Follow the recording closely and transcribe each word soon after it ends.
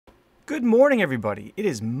Good morning, everybody. It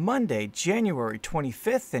is Monday, January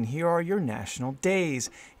 25th, and here are your national days.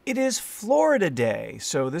 It is Florida Day.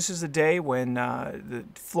 So this is the day when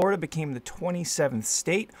Florida became the 27th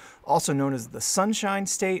state, also known as the Sunshine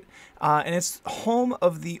State, and it's home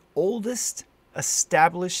of the oldest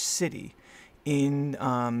established city in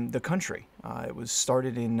the country. It was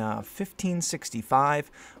started in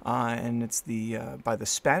 1565, and it's by the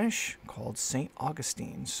Spanish, called St.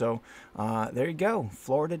 Augustine. So there you go,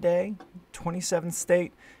 Florida Day, 27th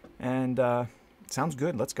state, and sounds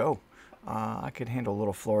good. Let's go. I could handle a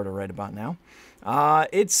little Florida right about now.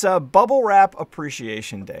 It's Bubble Wrap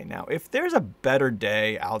Appreciation Day. Now, if there's a better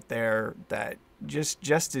day out there that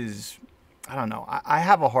just is, I don't know. I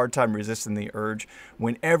have a hard time resisting the urge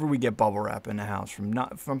whenever we get bubble wrap in the house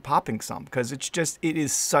from popping some, because it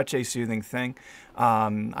is such a soothing thing.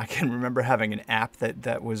 I can remember having an app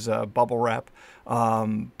that was bubble wrap,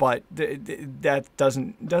 but that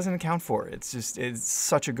doesn't account for it. It's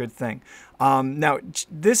such a good thing. Now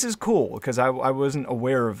this is cool because I wasn't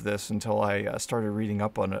aware of this until I started reading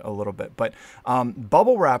up on it a little bit. But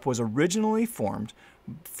bubble wrap was originally formed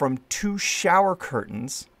from two shower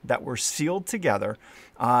curtains that were sealed together,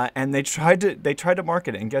 and they tried to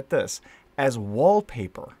market it, and get this, as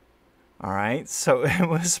wallpaper. All right, so it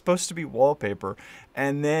was supposed to be wallpaper,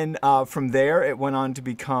 and then from there it went on to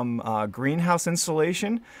become greenhouse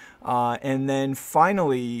insulation, and then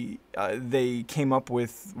finally they came up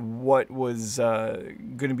with what was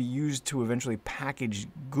going to be used to eventually package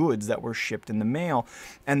goods that were shipped in the mail.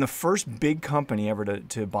 And the first big company ever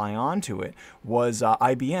to buy onto it was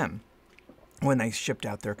IBM, when they shipped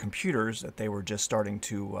out their computers that they were just starting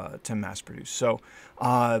to mass produce. So,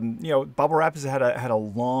 bubble wrap has had a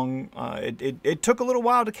long. It took a little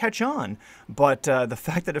while to catch on, but the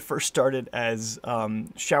fact that it first started as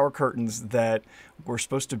shower curtains that were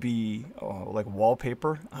supposed to be like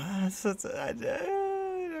wallpaper, I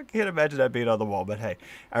can't imagine that being on the wall. But hey,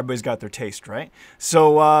 everybody's got their taste, right?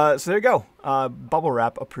 So there you go. Bubble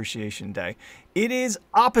Wrap Appreciation Day. It is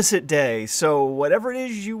Opposite Day. So whatever it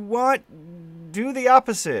is you want, do the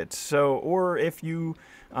opposite. So, or if you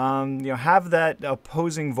have that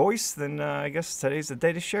opposing voice, then I guess today's the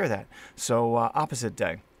day to share that. So Opposite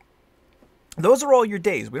Day. Those are all your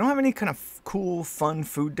days. We don't have any kind of cool, fun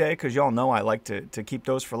food day because y'all know I like to keep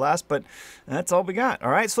those for last, but that's all we got.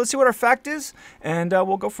 All right, so let's see what our fact is, and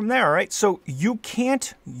we'll go from there. All right, so you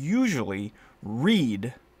can't usually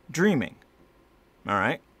read dreaming. All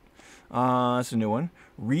right, that's a new one.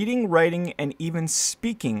 Reading, writing, and even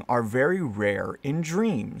speaking are very rare in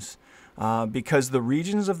dreams because the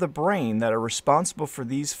regions of the brain that are responsible for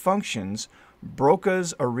these functions,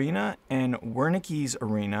 Broca's arena and Wernicke's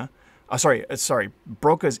arena,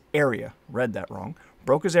 Broca's area. Read that wrong.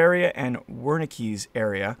 Broca's area and Wernicke's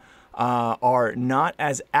area are not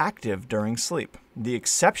as active during sleep. The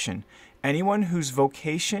exception, anyone whose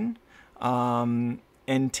vocation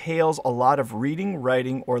entails a lot of reading,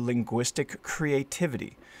 writing, or linguistic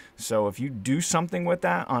creativity. So if you do something with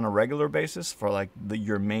that on a regular basis for like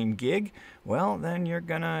your main gig, well, then you're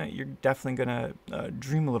definitely gonna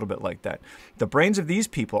dream a little bit like that. The brains of these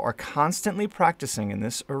people are constantly practicing in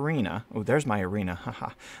this arena. Oh, there's my arena,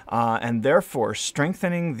 haha. And therefore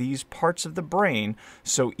strengthening these parts of the brain.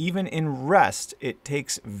 So even in rest, it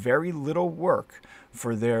takes very little work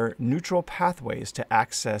for their neutral pathways to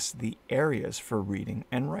access the areas for reading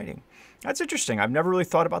and writing. That's interesting. I've never really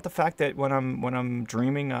thought about the fact that when I'm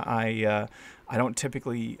dreaming, I don't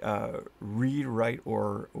typically read, write,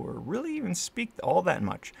 or really even speak all that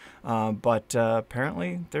much. But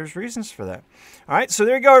apparently there's reasons for that. All right, so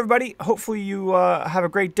there you go, everybody. Hopefully you have a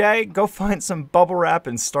great day. Go find some bubble wrap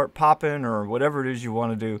and start popping or whatever it is you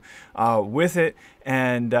want to do with it,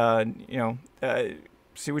 and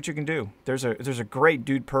see what you can do. There's a great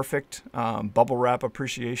Dude Perfect bubble wrap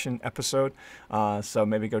appreciation episode, so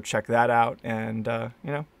maybe go check that out and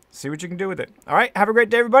see what you can do with it. All right, have a great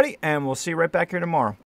day, everybody, and we'll see you right back here tomorrow.